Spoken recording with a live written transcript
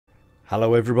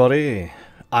Hello everybody,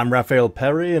 I'm Raphael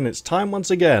Perry and it's time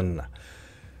once again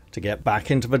to get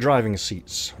back into the driving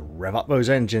seats, rev up those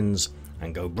engines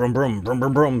and go brum brum brum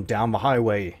brum brum down the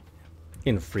highway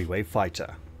in Freeway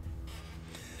Fighter.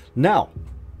 Now,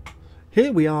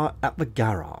 here we are at the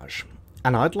garage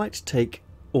and I'd like to take,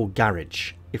 or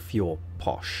garage if you're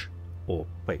posh, or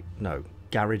wait, no,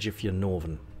 garage if you're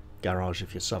northern, garage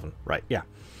if you're southern, right, yeah.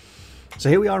 So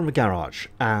here we are in the garage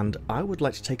and I would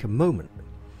like to take a moment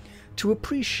to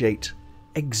appreciate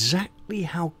exactly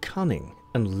how cunning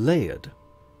and layered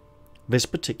this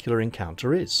particular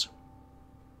encounter is.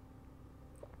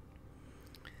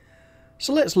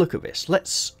 So let's look at this.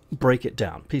 Let's break it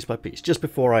down piece by piece, just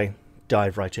before I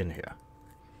dive right in here.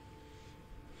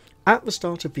 At the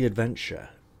start of the adventure,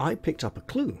 I picked up a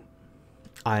clue.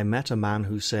 I met a man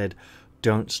who said,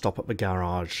 "Don't stop at the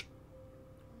garage.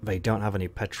 They don't have any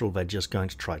petrol, they're just going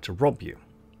to try to rob you."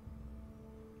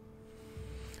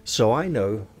 So I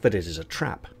know that it is a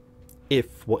trap,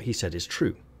 if what he said is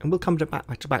true. And we'll come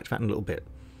back to that in a little bit.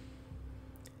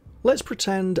 Let's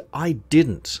pretend I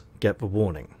didn't get the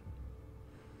warning.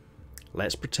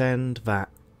 Let's pretend that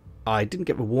I didn't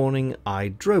get the warning, I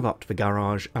drove up to the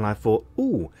garage and I thought,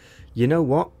 ooh, you know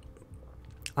what?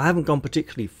 I haven't gone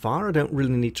particularly far, I don't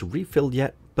really need to refill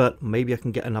yet, but maybe I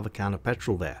can get another can of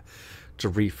petrol there to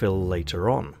refill later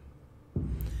on.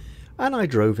 And I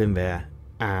drove in there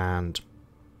and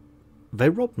they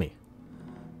robbed me,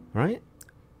 right?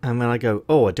 And then I go,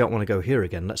 oh, I don't want to go here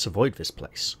again, let's avoid this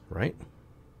place, right?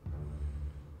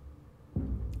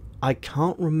 I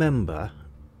can't remember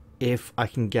if I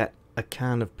can get a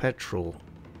can of petrol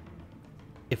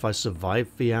if I survive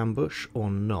the ambush or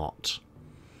not.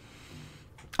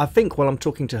 I think while I'm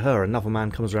talking to her, another man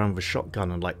comes around with a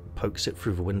shotgun and like pokes it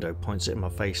through the window, points it in my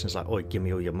face and is like, oi, give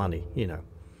me all your money, you know.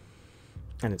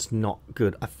 And it's not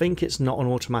good. I think it's not an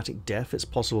automatic death. It's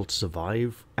possible to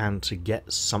survive and to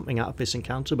get something out of this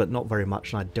encounter, but not very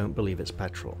much, and I don't believe it's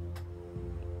petrol.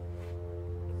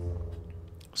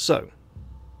 So,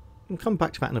 we'll come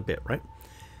back to that in a bit, right?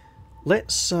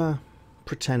 Let's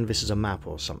pretend this is a map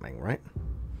or something, right?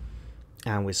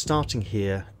 And we're starting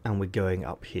here, and we're going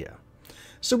up here.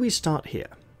 So we start here.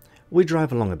 We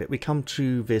drive along a bit. We come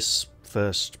to this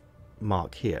first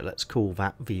mark here. Let's call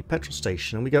that the petrol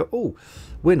station, and we go, oh,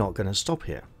 we're not going to stop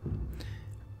here.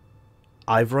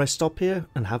 Either I stop here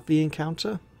and have the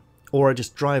encounter, or I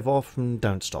just drive off and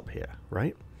don't stop here,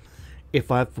 right?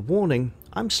 If I have the warning,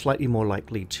 I'm slightly more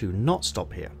likely to not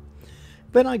stop here.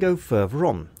 Then I go further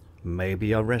on.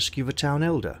 Maybe I rescue the town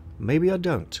elder, maybe I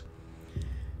don't.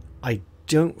 I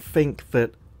don't think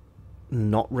that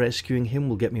not rescuing him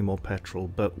will get me more petrol,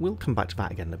 but we'll come back to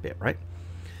that again in a bit, right?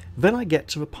 Then I get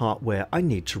to the part where I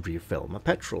need to refill my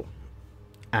petrol.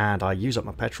 And I use up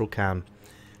my petrol can.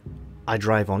 I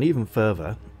drive on even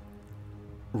further.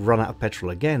 Run out of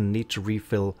petrol again. Need to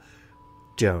refill.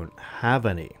 Don't have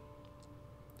any.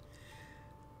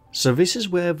 So this is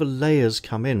where the layers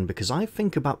come in. Because I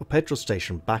think about the petrol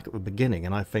station back at the beginning.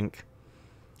 And I think,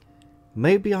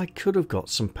 maybe I could have got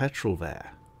some petrol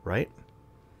there. Right?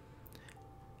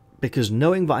 Because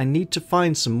knowing that I need to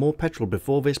find some more petrol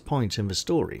before this point in the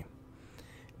story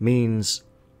means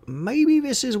maybe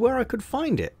this is where I could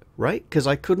find it, right? Because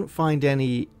I couldn't find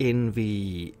any in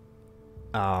the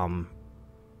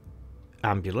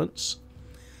ambulance.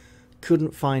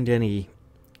 Couldn't find any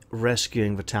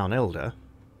rescuing the town elder.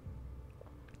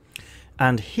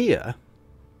 And here,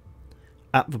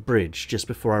 at the bridge, just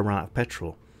before I ran out of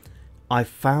petrol, I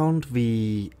found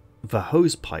the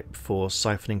hose pipe for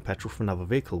siphoning petrol from another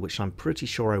vehicle, which I'm pretty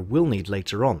sure I will need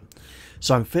later on.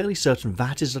 So I'm fairly certain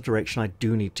that is the direction I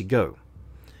do need to go.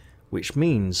 Which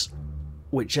means,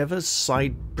 whichever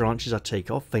side branches I take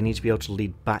off, they need to be able to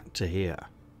lead back to here.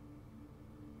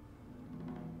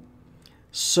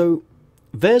 So,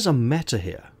 there's a meta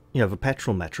here. You know, the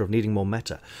petrol meta of needing more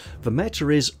meta. The meta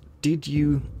is, did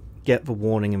you get the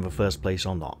warning in the first place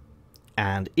or not?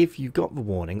 And if you got the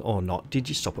warning or not, did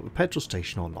you stop at the petrol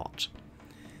station or not?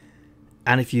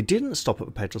 And if you didn't stop at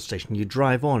the petrol station, you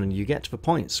drive on and you get to the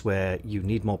points where you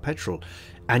need more petrol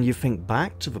and you think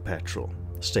back to the petrol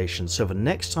station. So the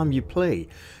next time you play,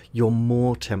 you're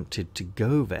more tempted to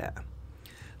go there.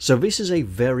 So this is a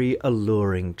very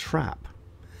alluring trap.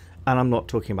 And I'm not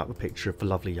talking about the picture of the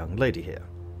lovely young lady here.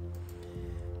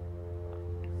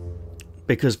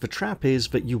 Because the trap is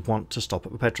that you want to stop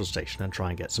at the petrol station and try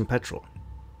and get some petrol.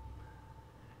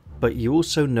 But you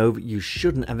also know that you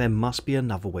shouldn't, and there must be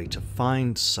another way to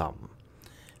find some.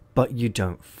 But you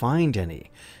don't find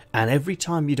any. And every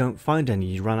time you don't find any,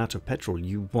 you run out of petrol,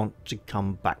 you want to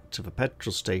come back to the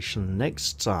petrol station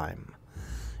next time.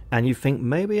 and you think,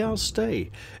 maybe I'll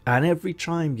stay. And every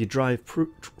time you drive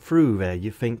through there, you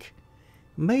think,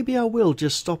 maybe I will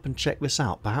just stop and check this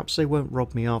out. Perhaps they won't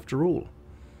rob me after all.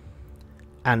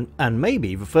 And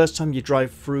maybe the first time you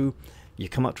drive through, you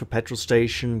come up to a petrol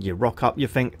station, you rock up, you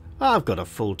think, oh, I've got a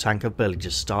full tank, I've barely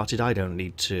just started, I don't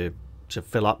need to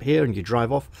fill up here, and you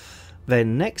drive off.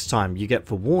 Then next time you get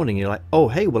the warning, you're like, oh,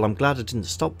 hey, well, I'm glad I didn't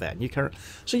stop there. And you carry.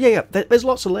 So yeah, there's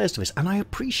lots of layers to this, and I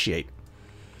appreciate.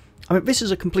 I mean, this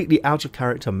is a completely out of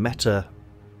character meta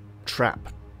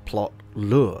trap plot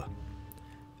lure.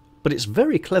 But it's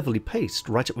very cleverly paced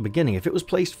right at the beginning. If it was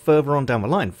placed further on down the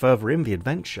line, further in the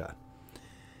adventure,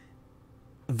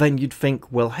 then you'd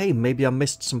think, well, hey, maybe I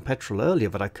missed some petrol earlier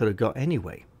that I could have got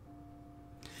anyway.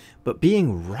 But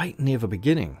being right near the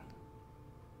beginning,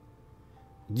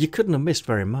 you couldn't have missed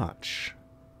very much.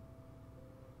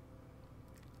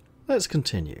 Let's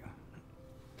continue.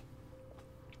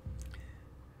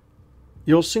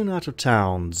 You're soon out of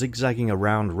town, zigzagging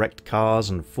around wrecked cars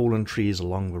and fallen trees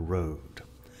along the road.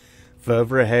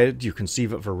 Further ahead, you can see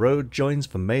that the road joins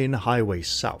the main highway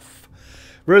south.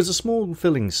 There is a small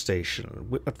filling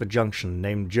station at the junction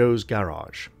named Joe's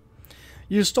Garage.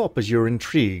 You stop as you're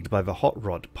intrigued by the hot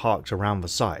rod parked around the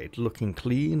side, looking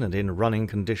clean and in running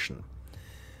condition.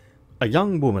 A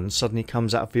young woman suddenly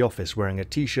comes out of the office wearing a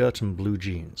t-shirt and blue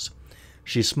jeans.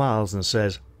 She smiles and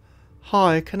says,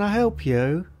 "Hi, can I help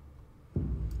you?"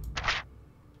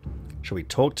 Shall we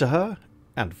talk to her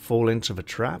and fall into the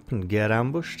trap and get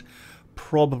ambushed?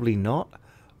 Probably not.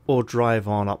 Or drive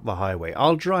on up the highway.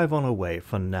 I'll drive on away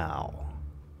for now.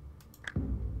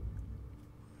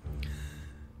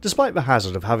 Despite the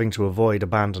hazard of having to avoid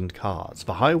abandoned cars,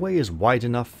 the highway is wide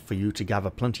enough for you to gather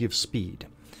plenty of speed.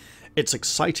 It's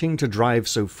exciting to drive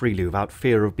so freely without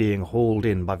fear of being hauled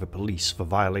in by the police for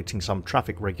violating some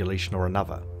traffic regulation or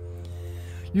another.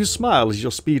 You smile as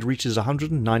your speed reaches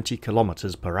 190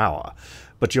 kilometers per hour,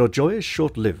 but your joy is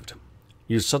short-lived.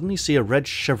 You suddenly see a red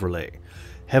Chevrolet,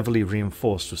 heavily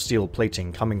reinforced with steel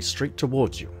plating, coming straight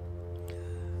towards you.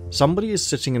 Somebody is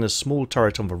sitting in a small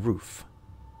turret on the roof,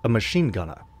 a machine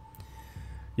gunner.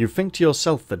 You think to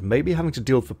yourself that maybe having to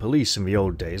deal with the police in the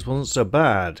old days wasn't so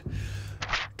bad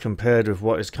compared with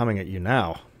what is coming at you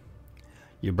now.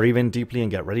 You breathe in deeply and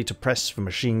get ready to press the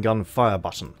machine gun fire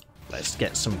button. Let's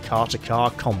get some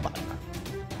car-to-car combat.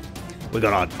 We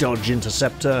got our Dodge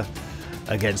Interceptor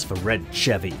against the red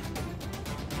Chevy.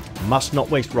 Must not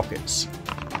waste rockets.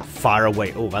 Fire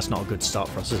away. Oh, that's not a good start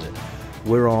for us, is it?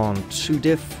 We're on 2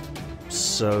 diff,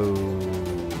 so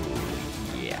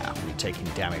yeah, we're taking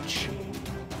damage.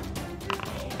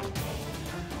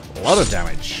 A lot of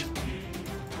damage.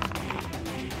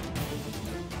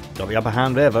 Got the upper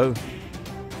hand there, though.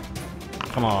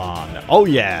 Come on. Oh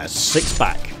yeah, 6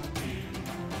 back.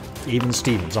 Even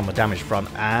Stevens on the damage front,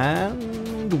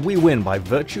 and we win by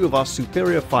virtue of our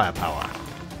superior firepower.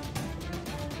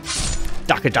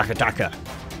 Daka, daka, daka.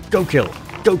 Go kill.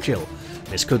 Go kill.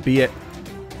 This could be it.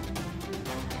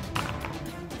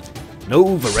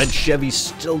 No, the red Chevy's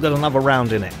still got another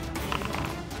round in it.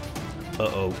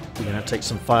 Uh-oh. We're going to take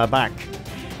some fire back.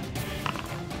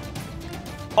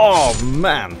 Oh,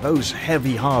 man. Those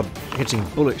heavy, hard-hitting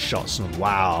bullet shots. And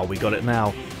wow, we got it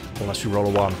now. Unless we roll a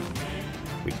 1.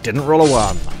 We didn't roll a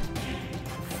 1.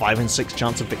 5 in 6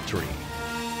 chance of victory.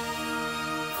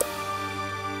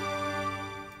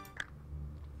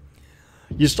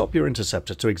 You stop your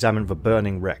interceptor to examine the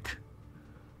burning wreck.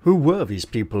 Who were these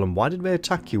people and why did they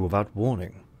attack you without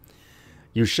warning?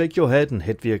 You shake your head and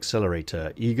hit the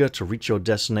accelerator, eager to reach your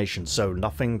destination, so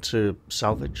nothing to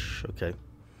salvage? Okay.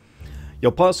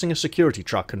 You're passing a security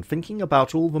truck and thinking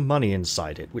about all the money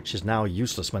inside it, which is now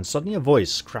useless when suddenly a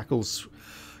voice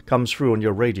comes through on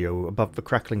your radio above the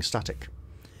crackling static.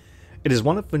 It is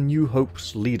one of the New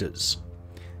Hope's leaders.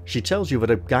 She tells you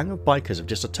that a gang of bikers have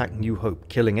just attacked New Hope,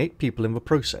 killing 8 people in the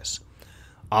process.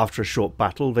 After a short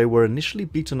battle, they were initially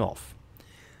beaten off.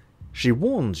 She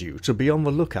warns you to be on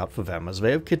the lookout for them as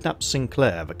they have kidnapped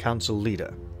Sinclair, the council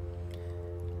leader.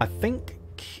 I think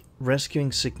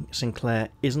rescuing Sinclair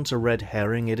isn't a red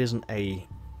herring, it isn't a...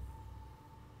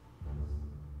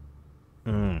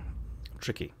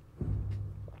 tricky.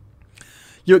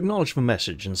 You acknowledge the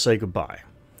message and say goodbye.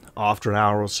 After an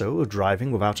hour or so of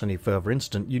driving without any further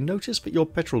incident, you notice that your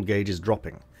petrol gauge is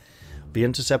dropping. The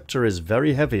Interceptor is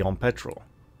very heavy on petrol.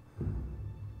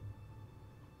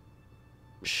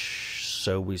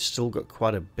 So we've still got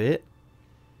quite a bit,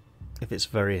 if it's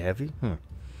very heavy.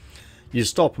 You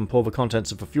stop and pour the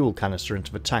contents of the fuel canister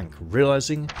into the tank,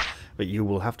 realizing that you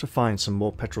will have to find some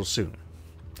more petrol soon.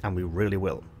 And we really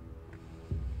will.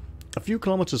 A few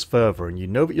kilometers further and you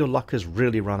know that your luck has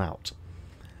really run out.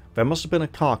 There must have been a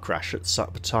car crash at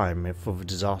the time of the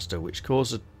disaster which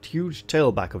caused a huge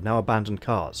tailback of now abandoned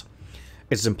cars.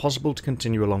 It is impossible to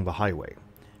continue along the highway.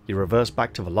 You reverse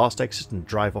back to the last exit and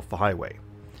drive off the highway.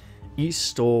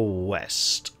 East or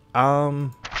west?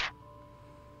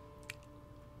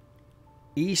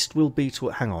 East will be to...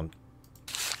 hang on.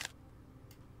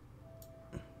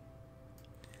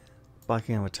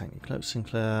 Biking over technique. Close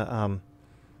Sinclair.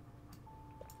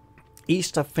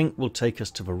 East, I think, will take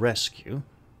us to the rescue.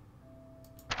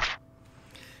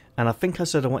 And I think I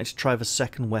said I wanted to try the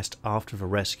second west after the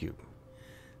rescue.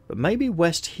 But maybe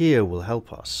west here will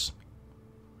help us.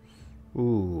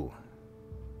 Ooh.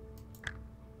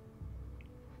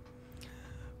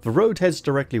 The road heads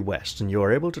directly west, and you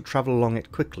are able to travel along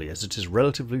it quickly as it is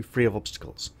relatively free of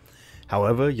obstacles.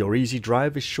 However, your easy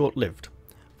drive is short-lived.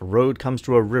 The road comes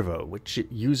to a river, which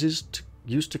it used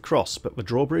to cross, but the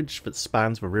drawbridge that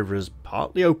spans the river is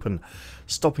partly open,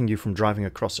 stopping you from driving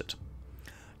across it.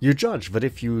 You judge that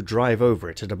if you drive over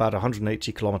it at about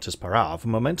 180 km per hour, the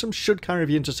momentum should carry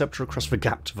the interceptor across the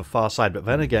gap to the far side, but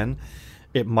then again,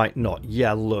 it might not.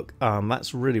 Yeah, look,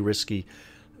 that's really risky.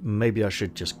 Maybe I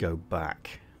should just go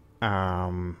back.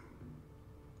 Let's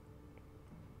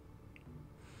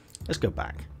go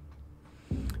back.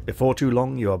 Before too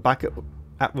long, you are back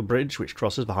at the bridge which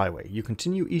crosses the highway. You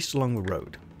continue east along the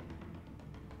road.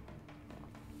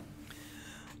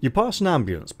 You pass an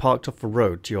ambulance parked off the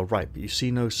road to your right, but you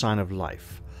see no sign of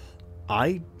life.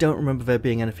 I don't remember there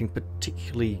being anything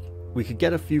particularly... We could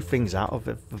get a few things out of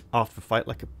it after the fight,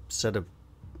 like a set of...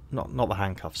 Not the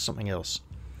handcuffs, something else.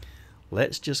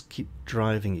 Let's just keep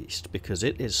driving east, because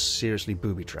it is seriously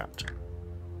booby-trapped.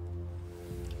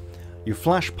 You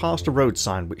flash past a road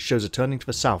sign which shows a turning to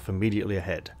the south immediately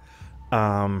ahead.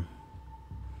 That'll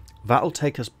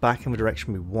take us back in the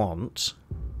direction we want.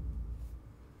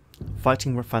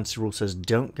 Fighting Fancy Rule says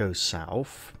don't go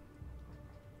south.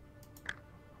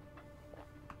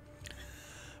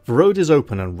 The road is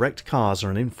open and wrecked cars are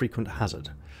an infrequent hazard.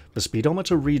 The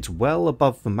speedometer reads well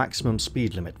above the maximum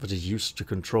speed limit that is used to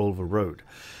control the road,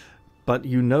 but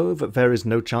you know that there is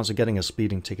no chance of getting a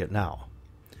speeding ticket now.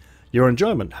 Your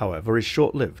enjoyment, however, is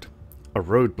short-lived. A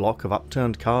roadblock of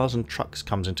upturned cars and trucks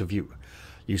comes into view.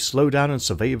 You slow down and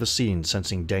survey the scene,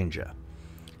 sensing danger.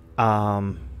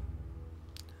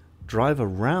 Drive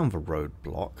around the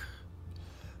roadblock.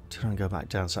 Turn and go back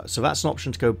down south. So that's an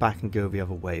option to go back and go the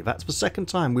other way. That's the second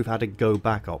time we've had a go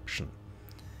back option.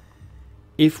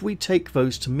 If we take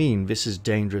those to mean this is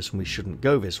dangerous and we shouldn't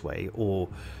go this way, or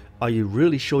are you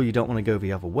really sure you don't want to go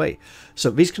the other way? So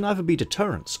these can either be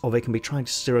deterrents or they can be trying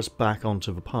to steer us back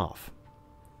onto the path.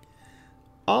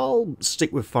 I'll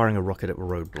stick with firing a rocket at the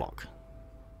roadblock.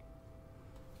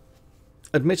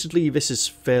 Admittedly, this is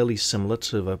fairly similar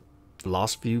to the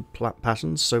last few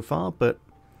patterns so far, but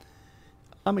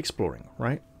I'm exploring,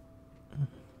 right?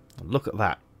 Look at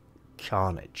that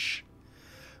carnage.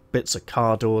 Bits of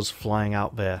car doors flying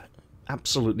out there.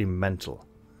 Absolutely mental.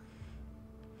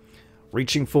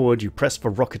 Reaching forward, you press the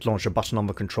rocket launcher button on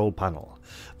the control panel.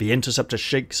 The interceptor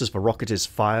shakes as the rocket is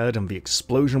fired, and the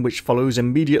explosion which follows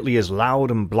immediately is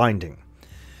loud and blinding.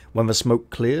 When the smoke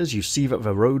clears, you see that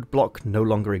the roadblock no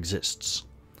longer exists.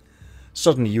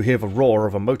 Suddenly you hear the roar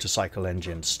of a motorcycle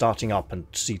engine starting up and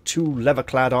see two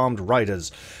leather-clad armed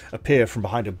riders appear from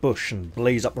behind a bush and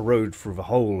blaze up the road through the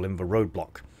hole in the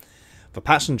roadblock. The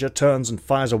passenger turns and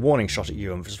fires a warning shot at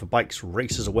you as the bike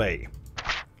races away.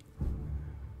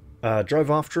 Drive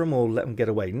after him or let him get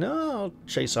away? No, I'll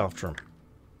chase after him.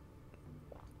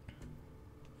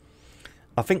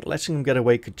 I think letting them get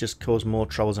away could just cause more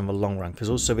troubles in the long run, because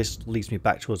also this leads me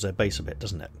back towards their base a bit,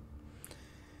 doesn't it?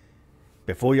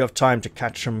 Before you have time to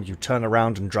catch them, you turn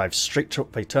around and drive straight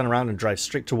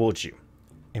towards you.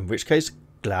 In which case,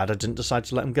 glad I didn't decide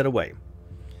to let them get away.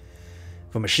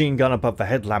 The machine gun above the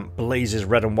headlamp blazes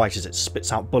red and white as it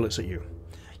spits out bullets at you.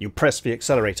 You press the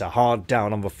accelerator hard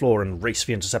down on the floor and race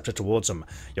the interceptor towards them,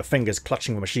 your fingers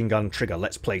clutching the machine gun trigger.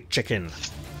 Let's play chicken.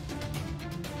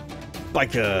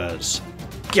 Bikers!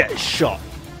 Get shot!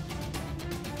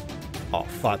 Oh,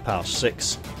 firepower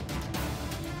 6.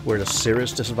 We're at a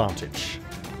serious disadvantage.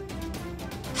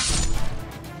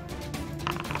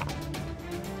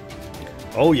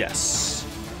 Oh yes.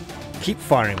 Keep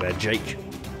firing there, Jake.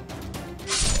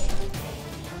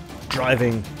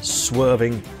 Driving,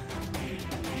 swerving,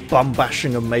 bum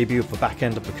bashing them maybe with the back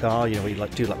end of the car. You know, you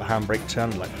like do like the handbrake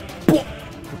turn, like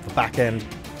with the back end.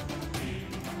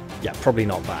 Yeah, probably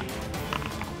not that.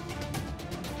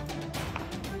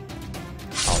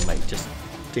 Oh mate, just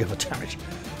deal the damage.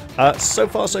 So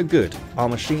far so good. Our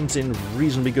machine's in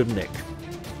reasonably good nick.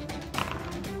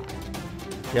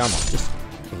 Yeah, I'm on. Just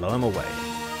blow him away.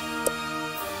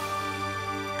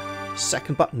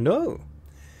 Second button, no.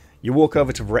 You walk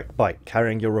over to the wrecked bike,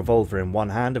 carrying your revolver in one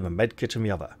hand and a medkit in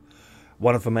the other.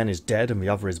 One of the men is dead and the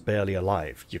other is barely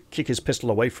alive. You kick his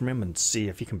pistol away from him and see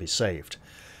if he can be saved.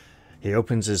 He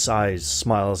opens his eyes,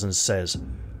 smiles and says,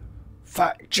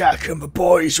 "Fat Jack and the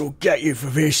boys will get you for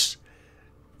this."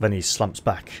 Then he slumps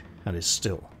back and is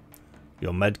still.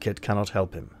 Your medkit cannot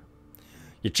help him.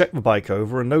 You check the bike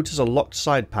over and notice a locked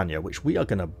side pannier, which we are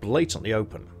going to blatantly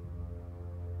open.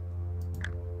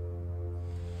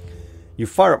 You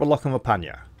fire up the lock on the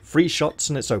pannier. 3 shots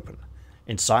and it's open.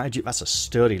 Inside you, that's a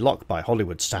sturdy lock by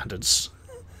Hollywood standards.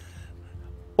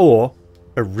 Or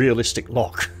a realistic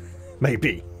lock.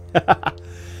 Maybe.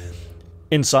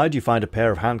 Inside you find a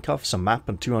pair of handcuffs, a map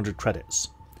and 200 credits.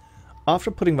 After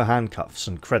putting the handcuffs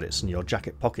and credits in your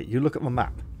jacket pocket, you look at the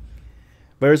map.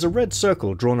 There is a red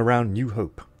circle drawn around New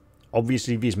Hope.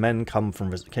 Obviously these men came from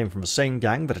the same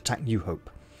gang that attacked New Hope.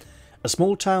 A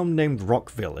small town named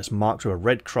Rockville is marked with a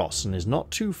red cross and is not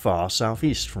too far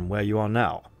southeast from where you are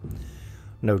now.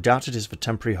 No doubt it is the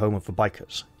temporary home of the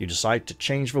bikers. You decide to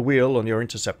change the wheel on your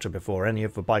interceptor before any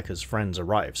of the bikers' friends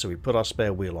arrive, so we put our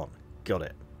spare wheel on. Got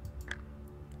it.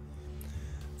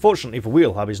 Fortunately, the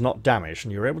wheel hub is not damaged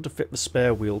and you're able to fit the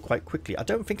spare wheel quite quickly. I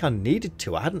don't think I needed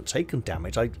to. I hadn't taken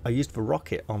damage. I used the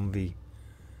rocket on the...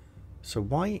 So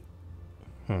why...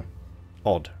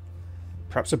 Odd.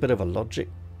 Perhaps a bit of a logic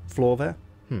flaw there?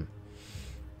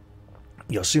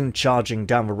 You're soon charging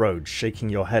down the road, shaking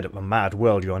your head at the mad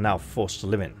world you are now forced to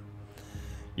live in.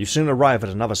 You soon arrive at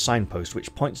another signpost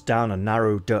which points down a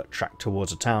narrow dirt track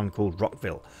towards a town called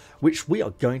Rockville, which we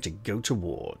are going to go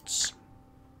towards.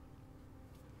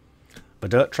 The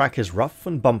dirt track is rough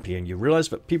and bumpy and you realise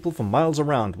that people for miles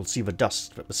around will see the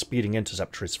dust that the speeding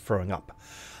interceptor is throwing up.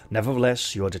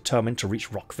 Nevertheless, you are determined to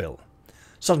reach Rockville.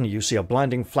 Suddenly you see a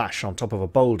blinding flash on top of a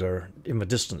boulder in the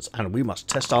distance and we must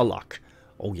test our luck.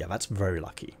 Oh yeah, that's very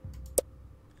lucky.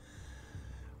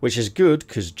 Which is good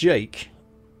because Jake...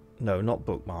 No, not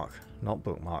Bookmark. Not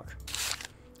Bookmark.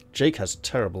 Jake has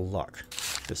terrible luck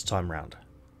this time round.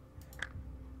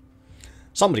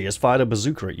 Somebody has fired a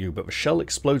bazooka at you, but the shell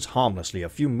explodes harmlessly a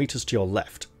few meters to your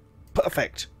left.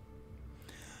 Perfect!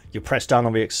 You press down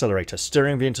on the accelerator,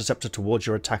 steering the interceptor towards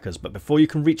your attackers, but before you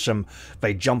can reach them,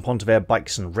 they jump onto their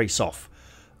bikes and race off.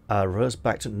 Reverse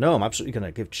back to... No, I'm absolutely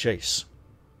going to give chase.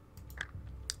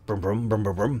 Brum brum brum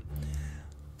brum brum.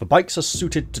 The bikes are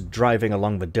suited to driving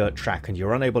along the dirt track and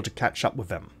you're unable to catch up with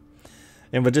them.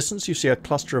 In the distance you see a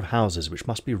cluster of houses which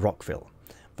must be Rockville.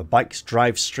 The bikes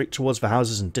drive straight towards the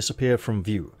houses and disappear from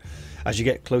view. As you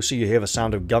get closer you hear the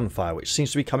sound of gunfire which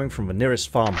seems to be coming from the nearest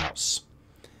farmhouse.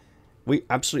 We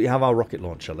absolutely have our rocket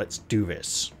launcher. Let's do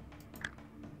this.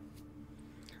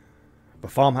 The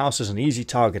farmhouse is an easy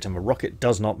target and the rocket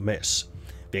does not miss.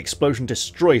 The explosion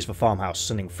destroys the farmhouse,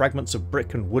 sending fragments of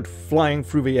brick and wood flying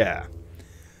through the air.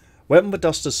 When the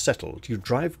dust has settled, you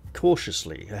drive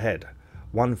cautiously ahead,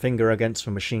 one finger against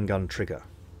the machine gun trigger.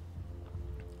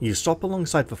 You stop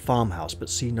alongside the farmhouse but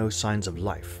see no signs of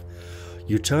life.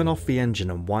 You turn off the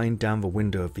engine and wind down the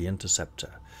window of the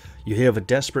interceptor. You hear the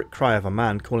desperate cry of a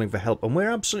man calling for help, and we're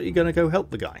absolutely going to go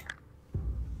help the guy.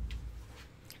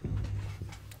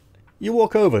 You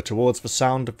walk over towards the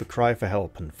sound of the cry for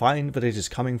help and find that it is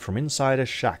coming from inside a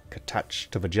shack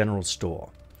attached to the general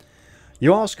store.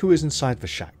 You ask who is inside the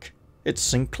shack. It's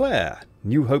Sinclair,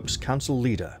 New Hope's council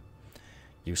leader.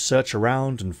 You search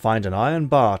around and find an iron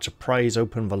bar to prise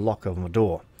open the lock on the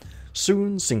door.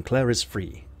 Soon Sinclair is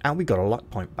free, and we got a luck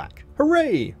point back.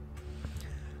 Hooray!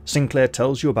 Sinclair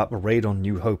tells you about the raid on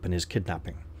New Hope and his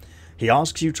kidnapping. He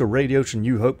asks you to radio to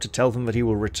New Hope to tell them that he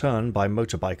will return by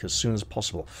motorbike as soon as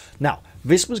possible. Now,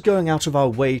 this was going out of our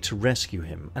way to rescue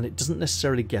him, and it doesn't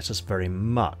necessarily get us very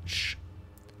much.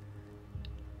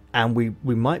 And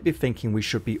we might be thinking we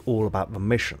should be all about the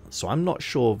mission, so I'm not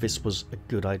sure this was a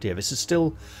good idea. This is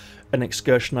still an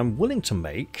excursion I'm willing to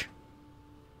make,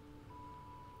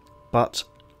 but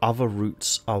other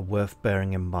routes are worth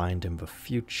bearing in mind in the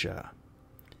future.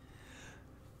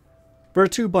 There are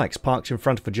 2 bikes parked in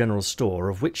front of the general store,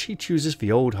 of which he chooses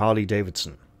the old Harley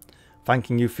Davidson.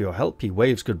 Thanking you for your help, he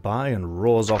waves goodbye and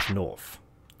roars off north.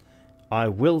 I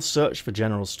will search the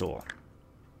general store.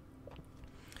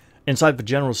 Inside the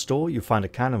general store, you find a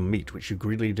can of meat which you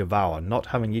greedily devour, not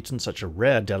having eaten such a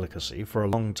rare delicacy for a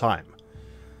long time.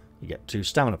 You get 2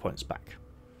 stamina points back.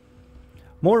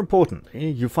 More importantly,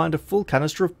 you find a full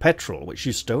canister of petrol which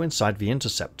you stow inside the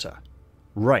interceptor.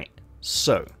 Right,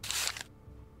 so...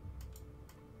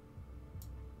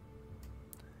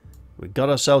 we got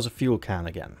ourselves a fuel can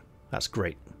again. That's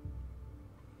great.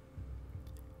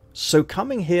 So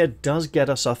coming here does get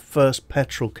us our first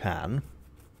petrol can,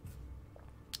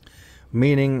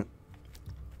 meaning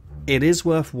It is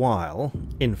worthwhile,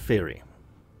 in theory.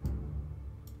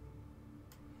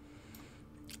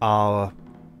 Our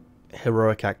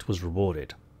heroic act was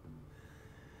rewarded.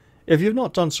 If you've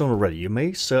not done so already, you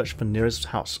may search for nearest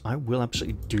house. I will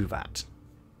absolutely do that.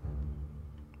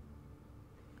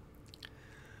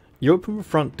 You open the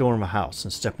front door of a house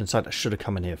and step inside. I should have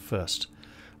come in here first.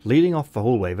 Leading off the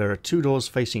hallway, there are two doors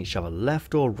facing each other,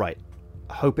 left or right.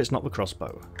 I hope it's not the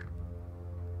crossbow.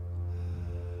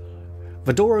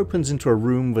 The door opens into a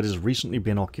room that has recently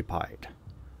been occupied.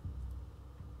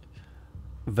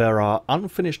 There are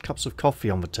unfinished cups of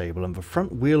coffee on the table and the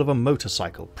front wheel of a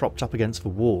motorcycle propped up against the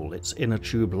wall, its inner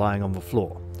tube lying on the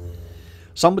floor.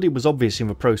 Somebody was obviously in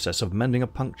the process of mending a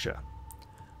puncture.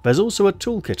 There's also a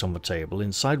toolkit on the table,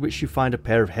 inside which you find a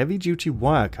pair of heavy-duty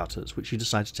wire cutters which you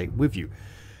decide to take with you.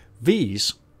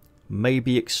 These may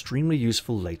be extremely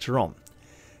useful later on.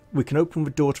 We can open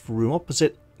the door to the room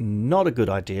opposite. Not a good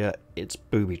idea, it's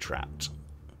booby-trapped.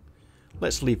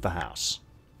 Let's leave the house.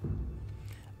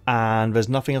 And there's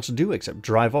nothing else to do except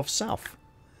drive off south.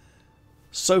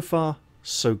 So far,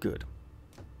 so good.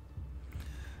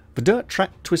 The dirt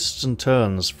track twists and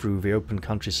turns through the open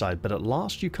countryside, but at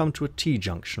last you come to a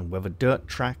T-junction where the dirt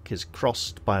track is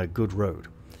crossed by a good road.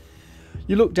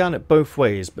 You look down it both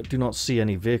ways, but do not see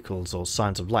any vehicles or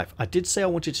signs of life. I did say I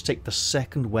wanted to take the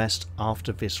second west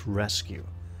after this rescue,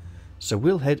 so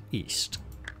we'll head east.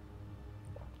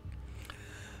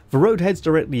 The road heads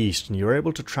directly east, and you're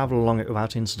able to travel along it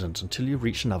without incident until you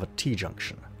reach another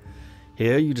T-junction.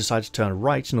 Here you decide to turn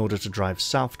right in order to drive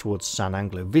south towards San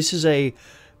Angelo. This is a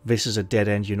dead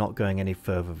end, you're not going any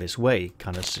further this way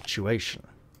kind of situation,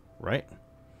 right?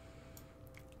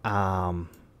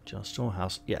 Just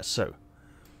storehouse. Yeah, so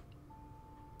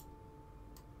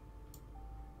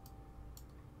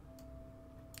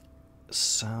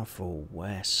south or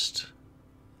west.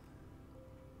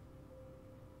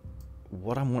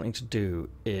 What I'm wanting to do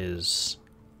is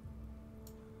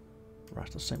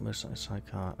rattlesnake motorcycle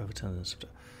sidecar overturn this.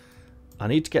 I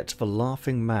need to get to the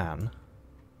Laughing Man.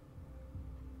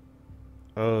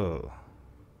 Oh.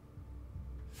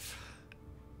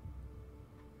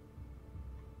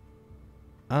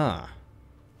 Ah.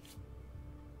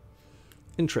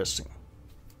 Interesting.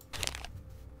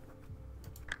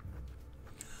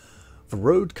 The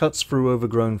road cuts through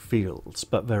overgrown fields,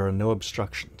 but there are no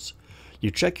obstructions. You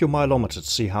check your mileometer to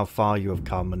see how far you have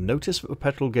come and notice that the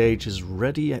petrol gauge is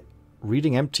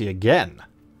reading empty again.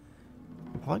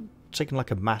 Have I taken like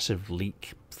a massive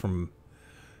leak from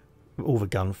all the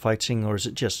gunfighting, or is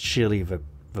it just sheerly the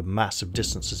massive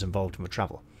distances involved in the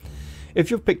travel? If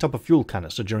you've picked up a fuel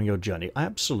canister during your journey, I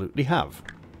absolutely have.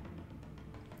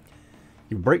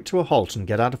 You brake to a halt and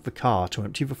get out of the car to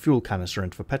empty the fuel canister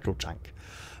into the petrol tank.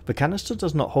 The canister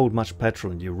does not hold much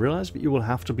petrol, and you realise that you will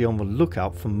have to be on the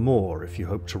lookout for more if you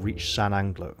hope to reach San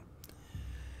Angelo.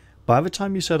 By the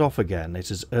time you set off again,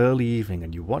 it is early evening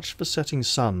and you watch the setting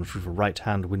sun through the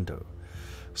right-hand window.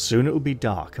 Soon it will be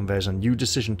dark and there's a new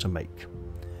decision to make.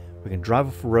 We can drive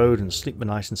off the road and sleep the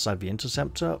night inside the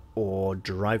Interceptor, or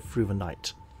drive through the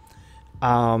night.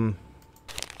 My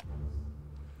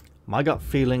gut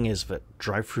feeling is that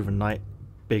drive through the night,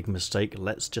 big mistake.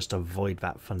 Let's just avoid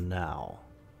that for now.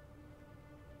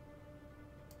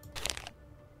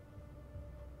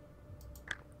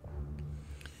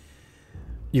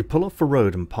 You pull off the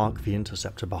road and park the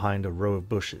Interceptor behind a row of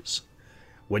bushes.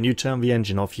 When you turn the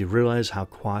engine off, you realise how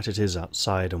quiet it is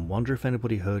outside and wonder if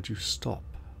anybody heard you stop.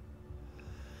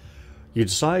 You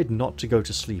decide not to go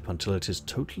to sleep until it is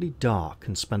totally dark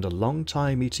and spend a long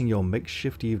time eating your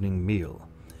makeshift evening meal.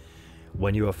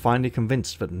 When you are finally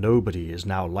convinced that nobody is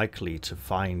now likely to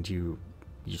find you,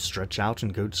 you stretch out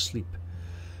and go to sleep.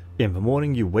 In the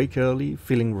morning you wake early,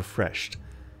 feeling refreshed.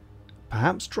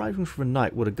 Perhaps driving through the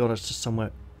night would have got us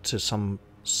to some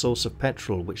source of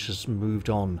petrol which has moved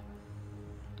on.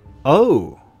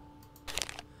 Oh!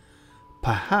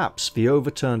 Perhaps the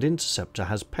overturned Interceptor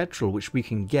has petrol which we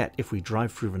can get if we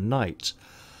drive through the night,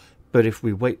 but if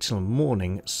we wait till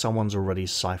morning, someone's already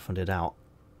siphoned it out.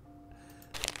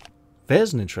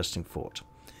 There's an interesting thought.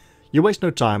 You waste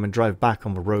no time and drive back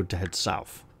on the road to head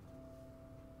south.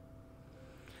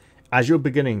 As you're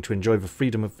beginning to enjoy the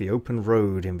freedom of the open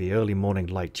road in the early morning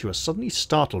light, you are suddenly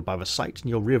startled by the sight in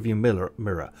your rearview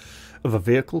mirror of a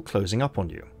vehicle closing up on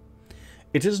you.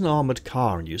 It is an armoured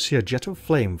car, and you see a jet of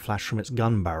flame flash from its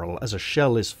gun barrel as a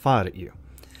shell is fired at you.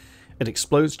 It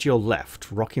explodes to your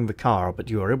left, rocking the car, but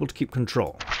you are able to keep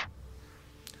control.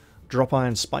 Drop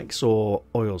iron spikes or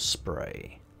oil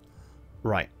spray?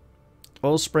 Right.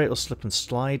 Oil spray or slip and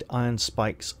slide, iron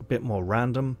spikes a bit more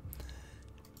random.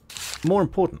 More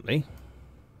importantly,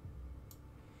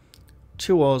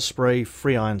 2 oil spray,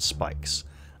 3 iron spikes.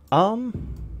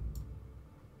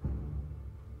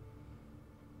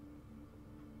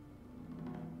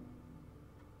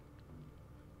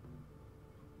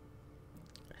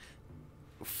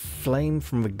 Flame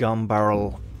from the gun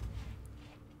barrel,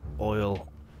 oil.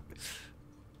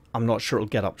 I'm not sure it'll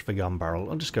get up to the gun barrel.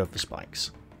 I'll just go for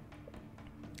spikes.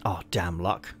 Oh, damn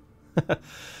luck.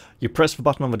 You press the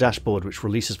button on the dashboard which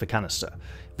releases the canister.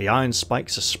 The iron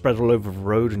spikes are spread all over the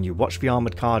road and you watch the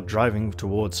armoured car driving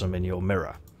towards them in your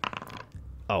mirror.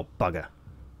 Oh, bugger.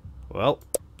 Well,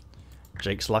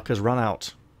 Jake's luck has run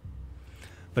out.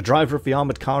 The driver of the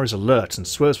armoured car is alert and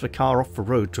swerves the car off the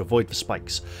road to avoid the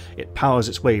spikes. It powers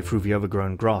its way through the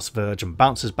overgrown grass verge and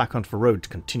bounces back onto the road to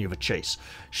continue the chase.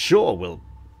 Sure, we'll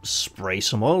spray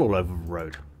some oil all over the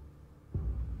road.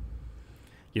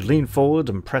 You lean forward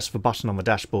and press the button on the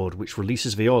dashboard which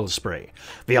releases the oil spray.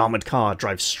 The armoured car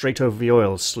drives straight over the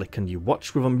oil slick and you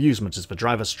watch with amusement as the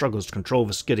driver struggles to control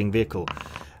the skidding vehicle.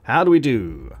 How do we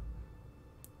do?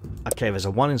 Okay, there's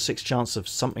a 1 in 6 chance of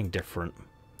something different.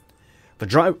 The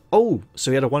driver... Oh,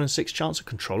 so he had a 1 in 6 chance of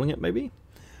controlling it, maybe?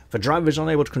 The driver is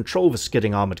unable to control the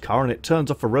skidding armoured car and it turns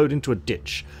off the road into a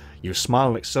ditch. You smile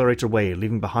and accelerate away,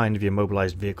 leaving behind the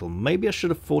immobilised vehicle. Maybe I should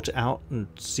have fought it out and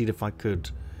seen if I could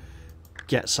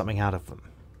get something out of them.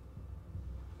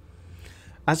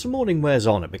 As the morning wears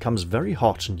on, it becomes very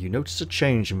hot and you notice a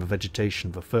change in the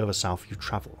vegetation the further south you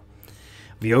travel.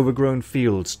 The overgrown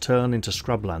fields turn into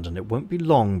scrubland and it won't be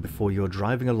long before you're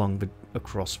driving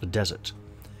across the desert.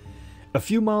 A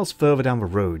few miles further down the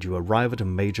road you arrive at a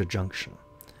major junction.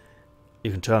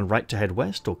 You can turn right to head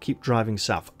west or keep driving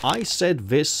south. I said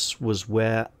this was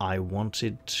where I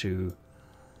wanted to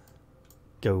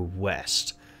go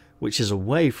west, which is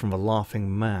away from the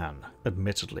Laughing Man,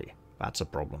 admittedly. That's a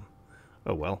problem.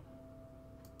 Oh well.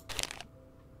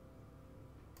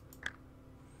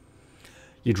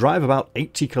 You drive about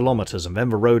 80 kilometers and then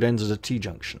the road ends at a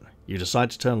T-junction. You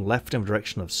decide to turn left in the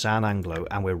direction of San Anglo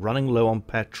and we're running low on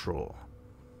petrol.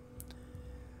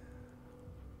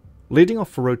 Leading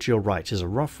off the road to your right is a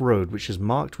rough road which is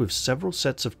marked with several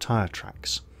sets of tyre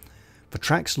tracks. The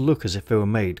tracks look as if they were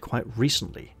made quite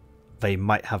recently. They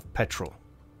might have petrol.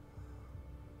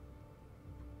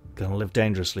 Gonna live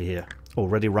dangerously here.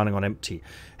 Already running on empty.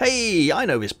 Hey, I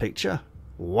know this picture.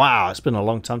 Wow, it's been a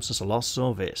long time since I last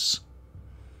saw this.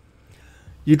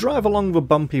 You drive along the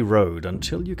bumpy road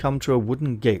until you come to a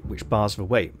wooden gate which bars the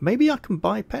way. Maybe I can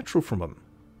buy petrol from him.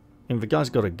 And the guy's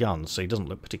got a gun, so he doesn't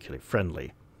look particularly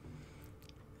friendly.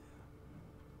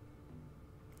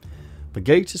 The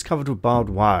gate is covered with barbed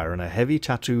wire and a heavy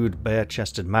tattooed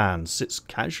bare-chested man sits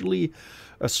casually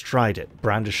astride it,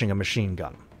 brandishing a machine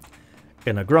gun.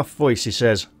 In a gruff voice he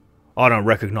says, "I don't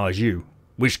recognise you.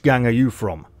 Which gang are you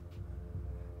from?"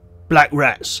 "Black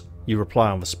Rats," you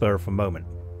reply on the spur of the moment.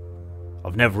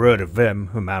 "I've never heard of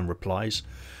them," the man replies.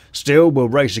 "Still, we'll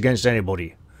race against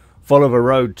anybody. Follow the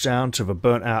road down to the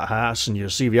burnt out house and you'll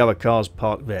see the other cars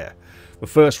parked there. The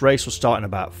first race will start in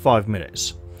about 5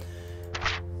 minutes.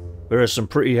 There are some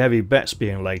pretty heavy bets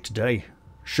being laid today.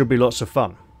 Should be lots of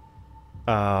fun."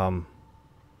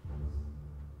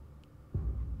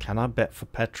 Can I bet for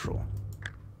petrol?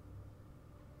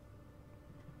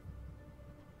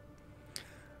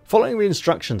 Following the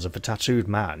instructions of the tattooed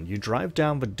man, you drive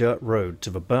down the dirt road to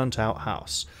the burnt out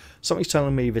house. Something's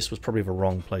telling me this was probably the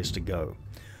wrong place to go.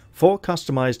 4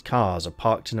 customised cars are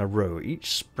parked in a row,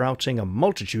 each sprouting a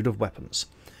multitude of weapons.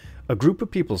 A group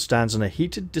of people stands in a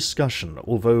heated discussion,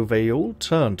 although they all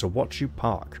turn to watch you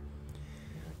park.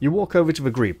 You walk over to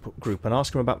the group and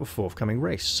ask them about the forthcoming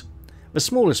race. The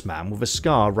smallest man, with a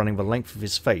scar running the length of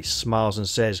his face, smiles and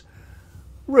says,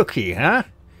 "Rookie, huh?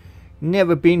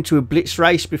 Never been to a blitz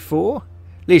race before?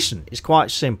 Listen, it's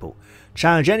quite simple.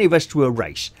 Challenge any of us to a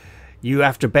race. You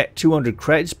have to bet 200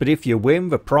 creds, but if you win,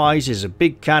 the prize is a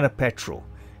big can of petrol.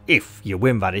 If you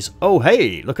win, that is." Oh,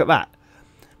 hey, look at that.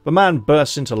 The man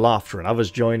bursts into laughter and others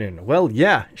join in. Well,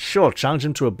 yeah, sure, challenge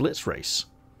him to a blitz race.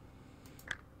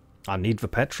 I need the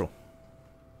petrol.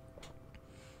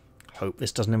 Hope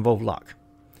this doesn't involve luck.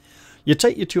 You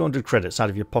take your 200 credits out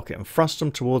of your pocket and thrust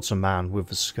them towards the man with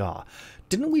the scar.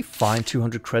 Didn't we find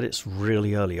 200 credits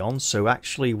really early on? So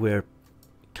actually we're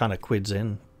kind of quids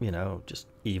in, you know, just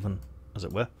even, as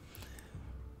it were.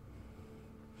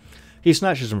 He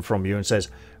snatches them from you and says,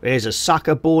 "There's a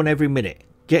sucker born every minute.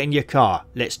 Get in your car.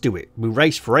 Let's do it. We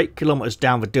race for 8 kilometres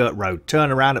down the dirt road,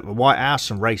 turn around at the White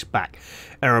House and race back.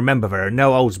 And remember, there are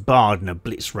no holds barred in a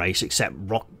blitz race except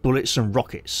bullets and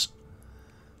rockets."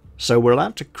 So we're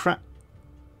allowed to crack...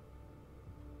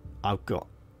 I've got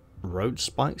road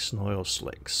spikes and oil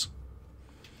slicks.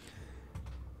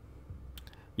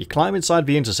 You climb inside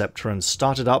the interceptor and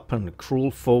start it up and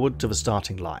crawl forward to the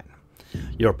starting line.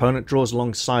 Your opponent draws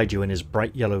alongside you in his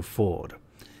bright yellow Ford.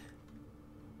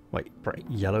 Wait, bright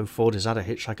yellow Ford? Is that a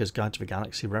Hitchhiker's Guide to the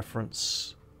Galaxy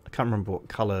reference? I can't remember what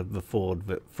colour the Ford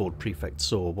that Ford Prefect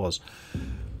saw was.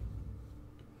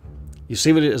 You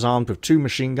see that it is armed with 2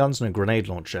 machine guns and a grenade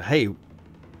launcher. Hey,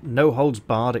 no holds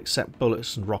barred except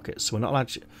bullets and rockets, so we're not allowed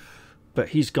to... But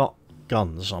he's got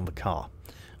guns on the car.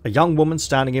 A young woman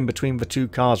standing in between the 2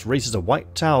 cars raises a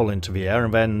white towel into the air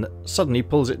and then suddenly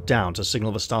pulls it down to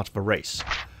signal the start of a race.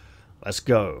 Let's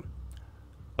go.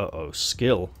 Uh-oh,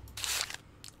 skill.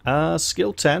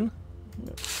 Skill 10.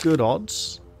 Good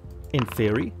odds. In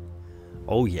theory.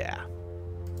 Oh yeah.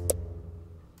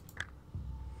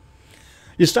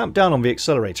 You stamp down on the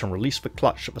accelerator and release the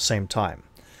clutch at the same time.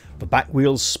 The back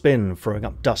wheels spin, throwing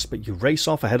up dust, but you race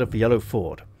off ahead of the yellow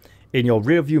Ford. In your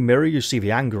rearview mirror, you see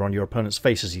the anger on your opponent's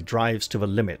face as he drives to the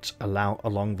limit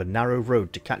along the narrow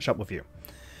road to catch up with you.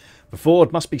 The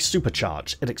Ford must be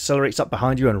supercharged. It accelerates up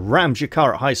behind you and rams your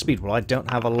car at high speed. Well, I don't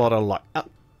have a lot of luck. Oh,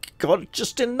 God,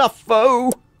 just enough,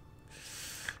 though!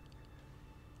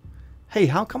 Hey,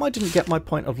 how come I didn't get my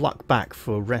point of luck back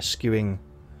for rescuing...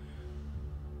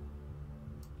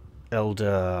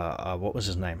 Elder... what was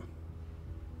his name?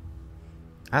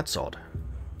 That's odd.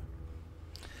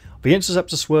 The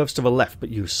interceptor swerves to the left, but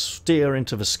you steer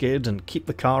into the skid and keep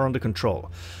the car under control.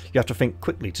 You have to think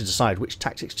quickly to decide which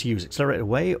tactics to use. Accelerate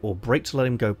away or brake to let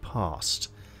him go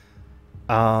past.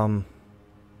 And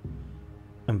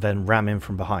then ram in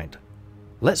from behind.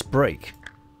 Let's brake.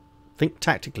 Think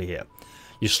tactically here.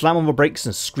 You slam on the brakes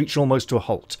and screech almost to a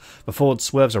halt. The Ford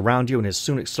swerves around you and is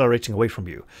soon accelerating away from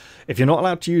you. If you're not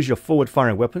allowed to use your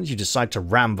forward-firing weapons, you decide to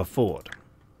ram the Ford.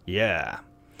 Yeah.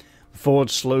 The Ford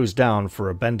slows down for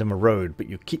a bend in the road, but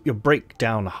you keep your brake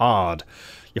down hard.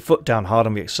 Your foot down hard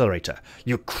on the accelerator.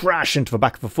 You crash into the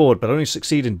back of the Ford, but only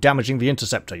succeed in damaging the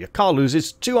interceptor. Your car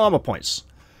loses 2 armor points.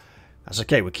 That's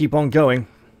okay, we'll keep on going.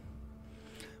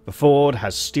 The Ford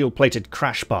has steel-plated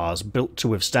crash bars built to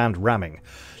withstand ramming.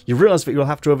 You realise that you'll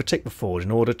have to overtake the Ford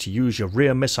in order to use your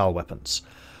rear missile weapons.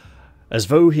 As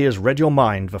though he has read your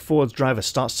mind, the Ford's driver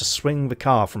starts to swing the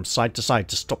car from side to side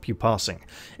to stop you passing.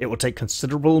 It will take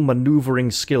considerable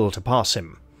manoeuvring skill to pass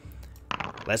him.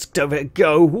 Let's give it a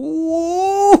go.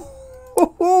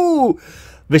 Woo!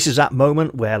 This is that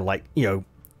moment where, like, you know,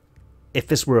 if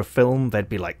this were a film, there'd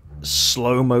be, like,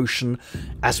 slow motion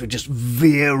as we just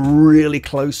veer really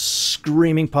close,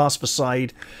 screaming past the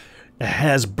side, a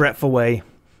hair's breadth away.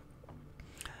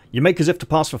 You make as if to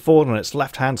pass the Ford on its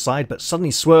left-hand side, but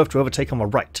suddenly swerve to overtake on the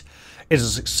right. It is a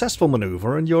successful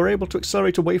maneuver, and you're able to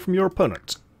accelerate away from your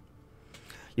opponent.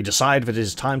 You decide that it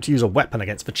is time to use a weapon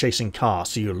against the chasing car,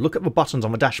 so you look at the buttons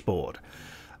on the dashboard.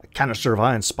 A canister of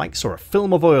iron spikes or a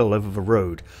film of oil over the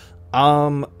road.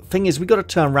 Thing is, we got to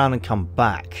turn around and come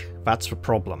back. That's the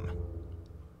problem.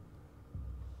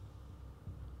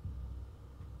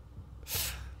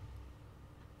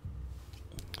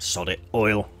 Sod it,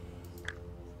 oil.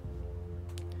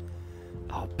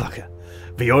 Oh, bugger.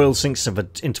 The oil sinks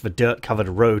into the dirt-covered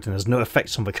road and has no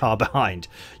effect on the car behind.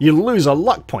 You lose a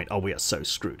luck point. Oh, we are so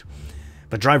screwed.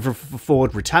 The driver of the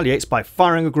Ford retaliates by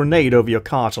firing a grenade over your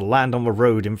car to land on the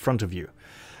road in front of you.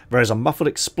 There is a muffled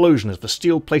explosion as the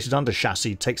steel-plated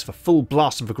underchassis takes the full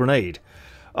blast of the grenade.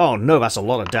 Oh no, that's a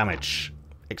lot of damage.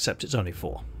 Except it's only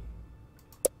 4.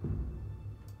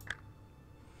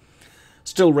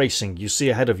 Still racing, you see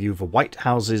ahead of you the White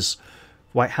House that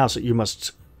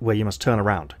where you must turn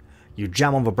around. You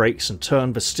jam on the brakes and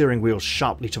turn the steering wheel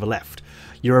sharply to the left.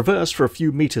 You reverse for a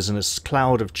few meters in a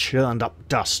cloud of churned up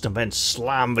dust and then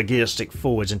slam the gear stick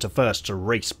forwards into first to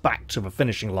race back to the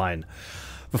finishing line.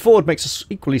 The Ford makes an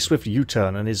equally swift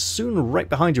U-turn and is soon right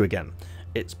behind you again.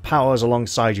 It powers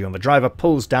alongside you and the driver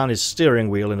pulls down his steering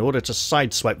wheel in order to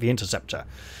sideswipe the interceptor.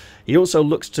 He also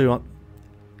looks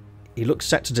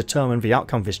set to determine the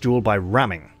outcome of this duel by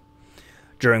ramming.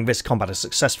 During this combat, a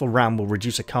successful ram will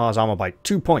reduce a car's armor by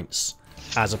 2 points,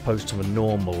 as opposed to the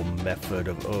normal method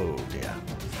of... oh dear.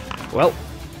 Well,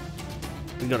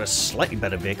 we got a slightly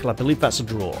better vehicle. I believe that's a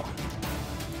draw.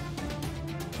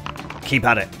 Keep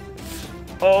at it.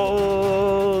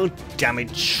 Oh,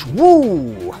 damage.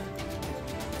 Woo!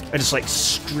 They're just like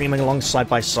screaming along side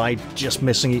by side, just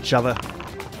missing each other.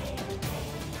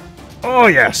 Oh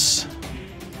yes!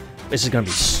 This is going to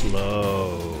be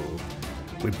slow.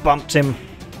 We bumped him.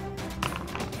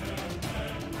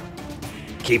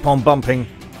 Keep on bumping.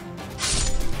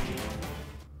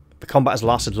 The combat has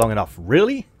lasted long enough.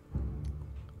 Really?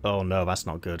 Oh no, that's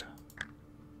not good.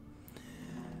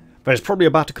 There's probably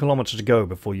about 1 kilometer to go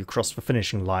before you cross the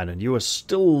finishing line, and you are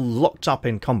still locked up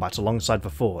in combat alongside the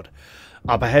Ford.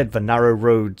 Up ahead, the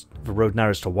road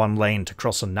narrows to one lane to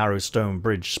cross a narrow stone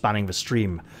bridge spanning the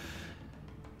stream.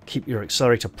 Keep your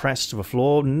accelerator pressed to the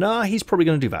floor. Nah, he's probably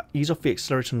going to do that. Ease off the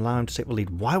accelerator and allow him to take the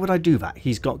lead. Why would I do that?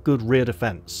 He's got good rear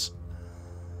defense.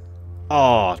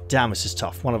 Oh, damn, this is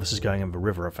tough. One of us is going in the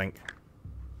river, I think.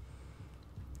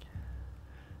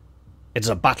 It's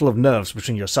a battle of nerves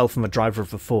between yourself and the driver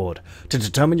of the Ford. To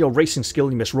determine your racing skill,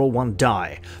 you must roll one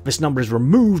die. This number is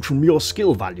removed from your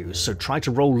skill values, so try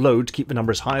to roll low to keep the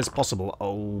number as high as possible.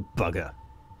 Oh, bugger.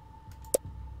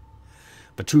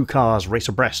 The two cars race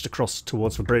abreast across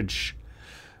towards the bridge.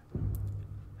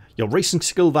 Your racing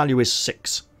skill value is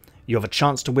 6. You have a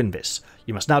chance to win this.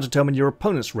 You must now determine your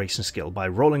opponent's racing skill by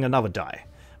rolling another die.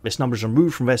 This number is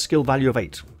removed from their skill value of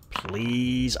 8.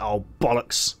 Please. Oh,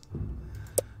 bollocks.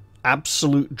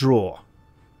 Absolute draw.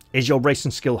 Is your racing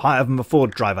skill higher than the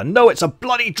Ford driver? No, it's a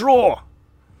bloody draw!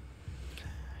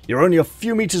 You're only a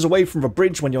few meters away from the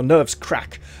bridge when your nerves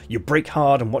crack. You brake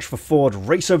hard and watch the Ford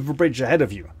race over the bridge ahead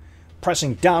of you.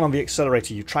 Pressing down on the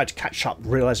accelerator, you try to catch up,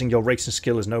 realizing your racing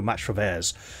skill is no match for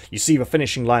theirs. You see the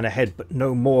finishing line ahead, but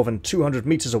no more than 200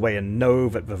 meters away and know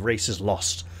that the race is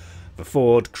lost. The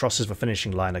Ford crosses the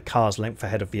finishing line a car's length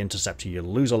ahead of the Interceptor. You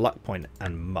lose a luck point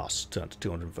and must turn to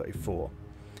 234.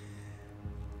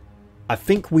 I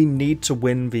think we need to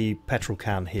win the petrol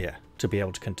can here to be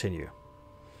able to continue.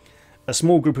 A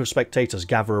small group of spectators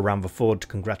gather around the Ford to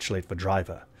congratulate the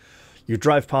driver. You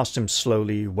drive past him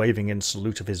slowly, waving in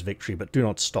salute of his victory, but do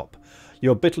not stop.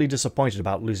 You are bitterly disappointed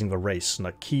about losing the race and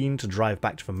are keen to drive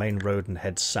back to the main road and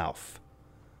head south.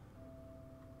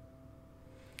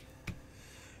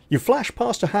 You flash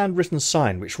past a handwritten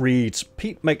sign which reads,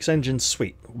 "Pete makes engines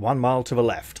sweet, 1 mile to the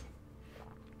left."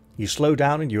 You slow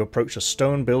down and you approach a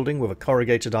stone building with a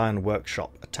corrugated iron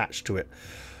workshop attached to it,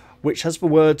 which has the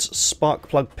words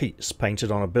 "Sparkplug Pete's"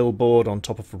 painted on a billboard on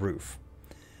top of the roof.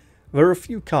 There are a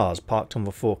few cars parked on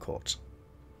the forecourt.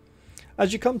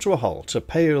 As you come to a halt, a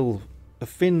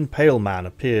thin, pale man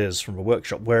appears from the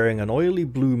workshop wearing an oily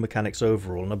blue mechanic's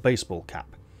overall and a baseball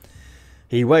cap.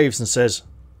 He waves and says,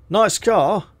 "Nice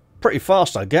car. Pretty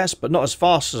fast, I guess, but not as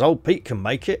fast as old Pete can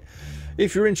make it.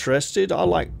 If you're interested, I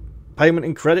like payment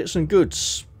in credits and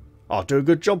goods. I'll do a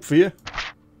good job for you."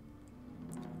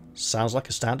 Sounds like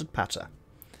a standard patter.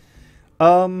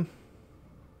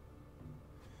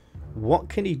 What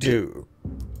can he do?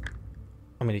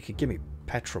 I mean, he could give me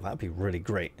petrol. That'd be really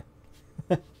great.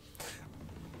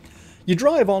 You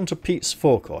drive on to Pete's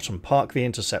forecourt and park the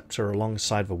Interceptor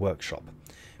alongside the workshop.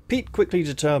 Pete quickly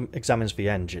examines the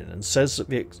engine and says that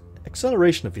the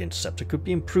acceleration of the Interceptor could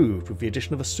be improved with the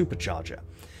addition of a supercharger.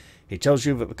 He tells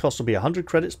you that the cost will be 100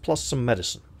 credits plus some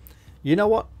medicine. You know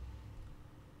what?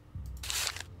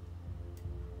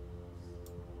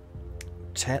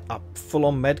 A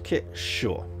full-on medkit?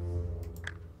 Sure.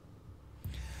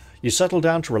 You settle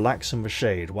down to relax in the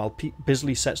shade while Pete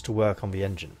busily sets to work on the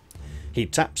engine. He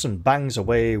taps and bangs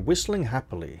away, whistling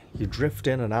happily. You drift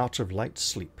in and out of light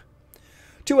sleep.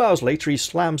 2 hours later, he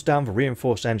slams down the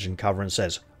reinforced engine cover and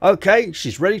says, "Okay,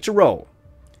 she's ready to roll."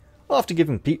 After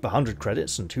giving Pete the 100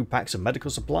 credits and 2 packs of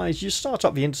medical supplies, you start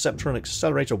up the Interceptor and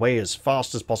accelerate away as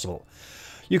fast as possible.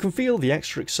 You can feel the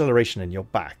extra acceleration in your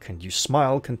back, and you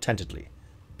smile contentedly.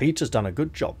 Pete has done a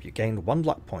good job. You gained 1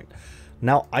 luck point.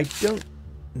 Now, I don't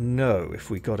know if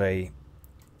we got a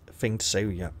thing to say.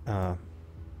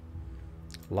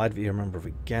 Lied that you're a member of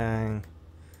a gang.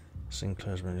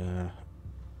 Sinclair's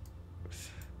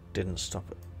didn't stop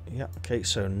it. Yeah, okay,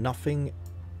 so nothing.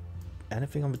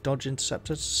 Anything on the Dodge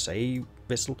Interceptor? Say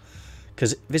whistle.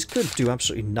 Because this could do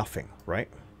absolutely nothing, right?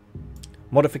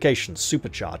 Modifications,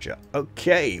 supercharger.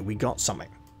 Okay, we got something.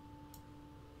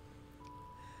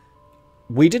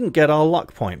 We didn't get our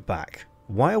luck point back.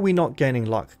 Why are we not gaining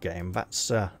luck, game?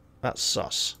 That's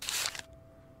sus.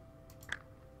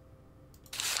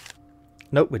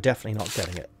 Nope, we're definitely not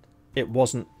getting it. It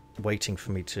wasn't waiting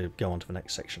for me to go on to the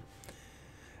next section.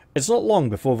 It's not long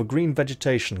before the green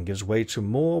vegetation gives way to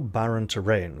more barren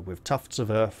terrain, with tufts of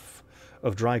earth,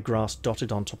 of dry grass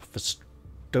dotted on top of the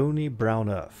stony brown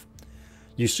earth.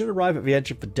 You soon arrive at the edge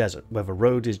of the desert, where the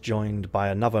road is joined by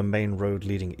another main road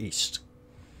leading east.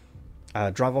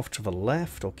 Drive off to the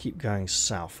left or keep going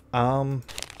south?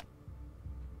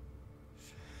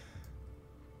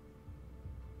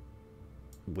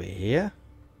 We're here?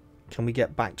 Can we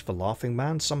get back to the Laughing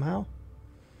Man somehow?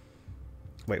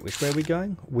 Wait, which way are we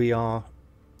going? We are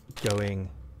going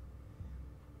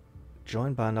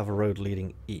joined by another road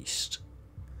leading east.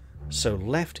 So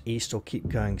left, east, or keep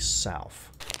going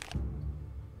south?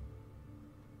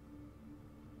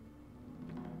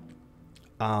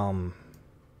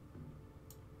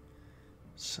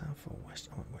 South or west?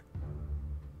 Oh, wait.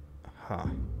 Huh.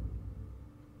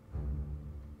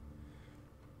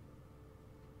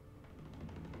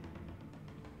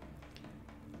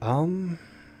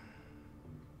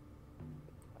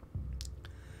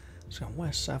 So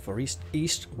west, south, or east?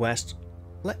 East, west.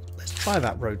 Let's try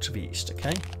that road to the east,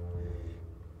 okay?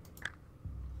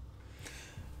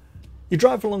 You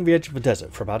drive along the edge of the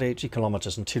desert for about 80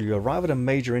 kilometers until you arrive at a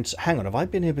major Hang on, have I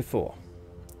been here before?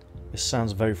 This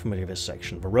sounds very familiar, this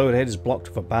section. The road ahead is blocked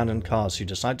with abandoned cars, so you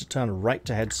decide to turn right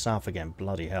to head south again.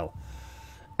 Bloody hell.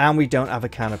 And we don't have a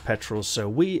can of petrol, so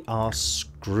we are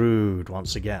screwed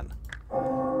once again.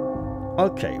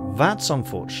 Okay, that's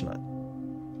unfortunate.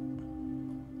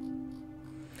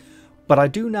 But I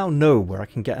do now know where I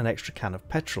can get an extra can of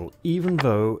petrol, even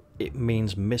though it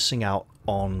means missing out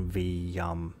on the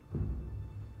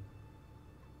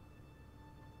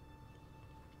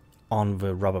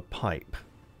rubber pipe.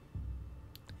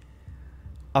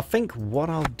 I think what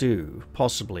I'll do,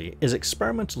 possibly, is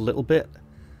experiment a little bit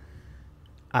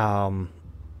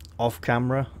off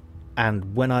camera,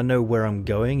 and when I know where I'm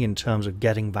going in terms of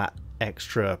getting that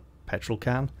extra petrol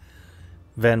can,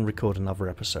 then record another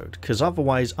episode, because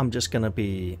otherwise I'm just going to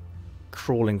be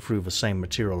crawling through the same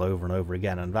material over and over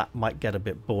again, and that might get a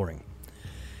bit boring.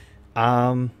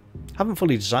 Haven't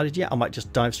fully decided yet. I might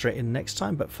just dive straight in next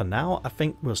time, but for now I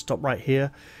think we'll stop right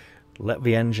here, let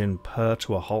the engine purr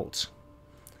to a halt,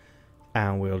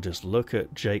 and we'll just look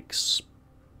at Jake's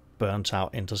burnt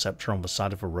out interceptor on the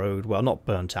side of the road. Well, not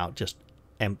burnt out, just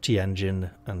empty engine,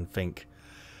 and think,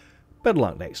 better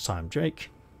luck next time, Jake.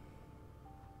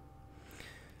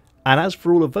 And as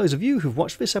for all of those of you who've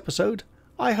watched this episode,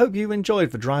 I hope you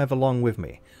enjoyed the drive along with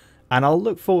me, and I'll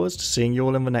look forward to seeing you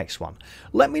all in the next one.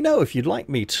 Let me know if you'd like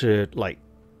me to, like,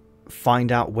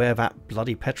 find out where that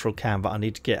bloody petrol can that I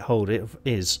need to get hold of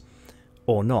is,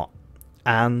 or not.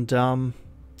 And,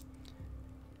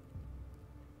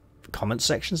 comment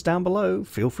sections down below,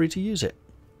 feel free to use it.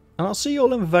 And I'll see you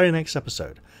all in the very next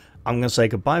episode. I'm going to say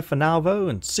goodbye for now, though,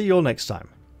 and see you all next time.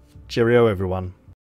 Cheerio, everyone.